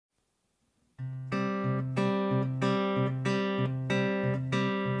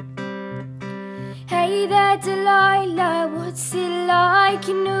Hey there, Delilah, what's it like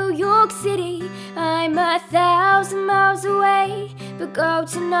in New York City? I'm 1,000 miles away, but girl,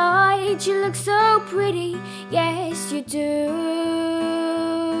 tonight you look so pretty. Yes, you do.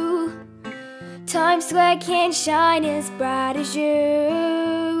 Times Square can't shine as bright as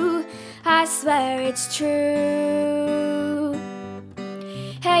you. I swear it's true.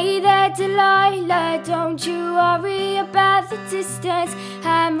 Hey there, Delilah, don't you worry about the distance.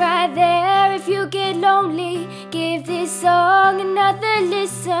 I'm right there if you get lonely. Give this song another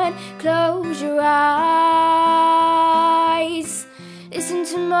listen. Close your eyes. Listen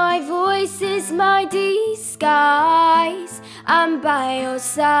to my voice, it's my disguise. I'm by your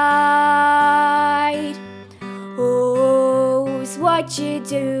side. Oh, it's what you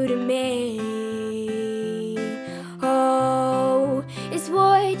do to me. Oh, it's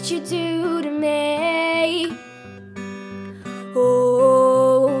what you do to me.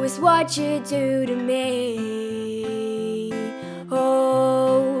 Oh, it's what you do to me.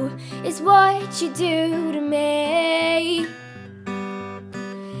 Oh, it's what you do to me.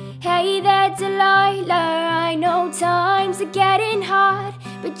 Hey there, Delilah, I know times are getting hard,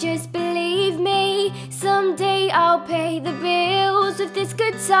 but just believe me, someday I'll pay the bills with this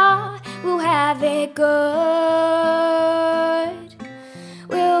guitar. We'll have it good.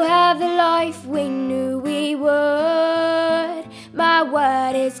 We'll have the life we knew we would. My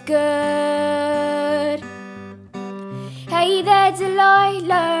word is good. Hey there,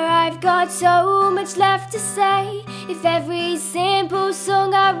 Delilah, I've got so much left to say. If every simple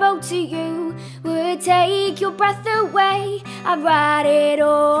song I wrote to you would take your breath away, I'd write it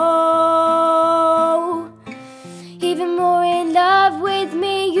all. Even more in love with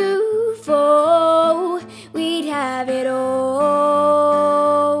me you fall. We'd have it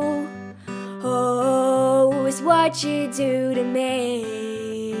all. Oh, it's what you do to me.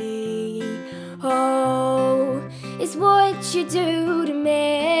 Oh, it's what you do to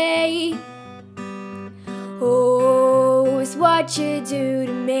me. Oh, it's what you do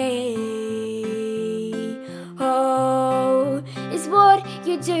to me. Oh, it's what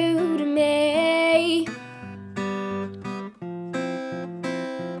you do to me.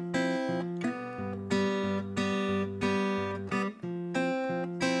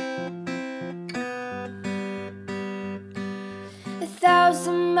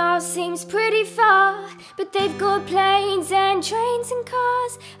 1,000 miles seems pretty far, but they've got planes and trains and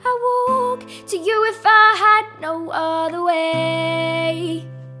cars. I walk to you if I had no other way.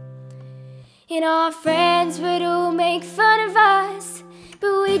 And our friends would all make fun of us,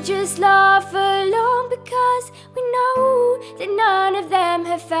 but we just laugh along because we know that none of them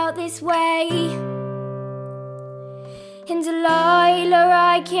have felt this way. And Delilah,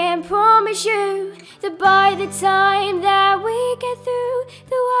 I can promise you that by the time that we get through,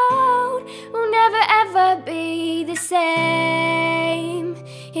 the world will never ever be the same.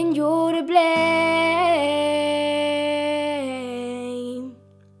 And you're to blame.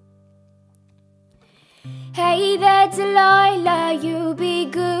 Hey there, Delilah, you be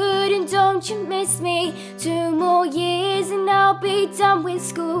good and don't you miss me. 2 more years and I'll be done with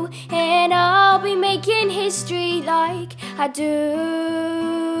school, and I'll be making history like I do.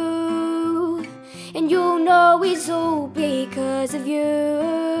 And you'll know it's all because of you.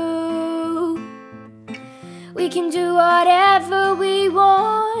 We can do whatever we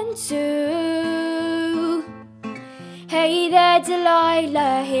want to. Hey there,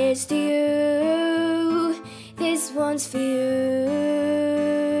 Delilah, here's to you. This one's for you.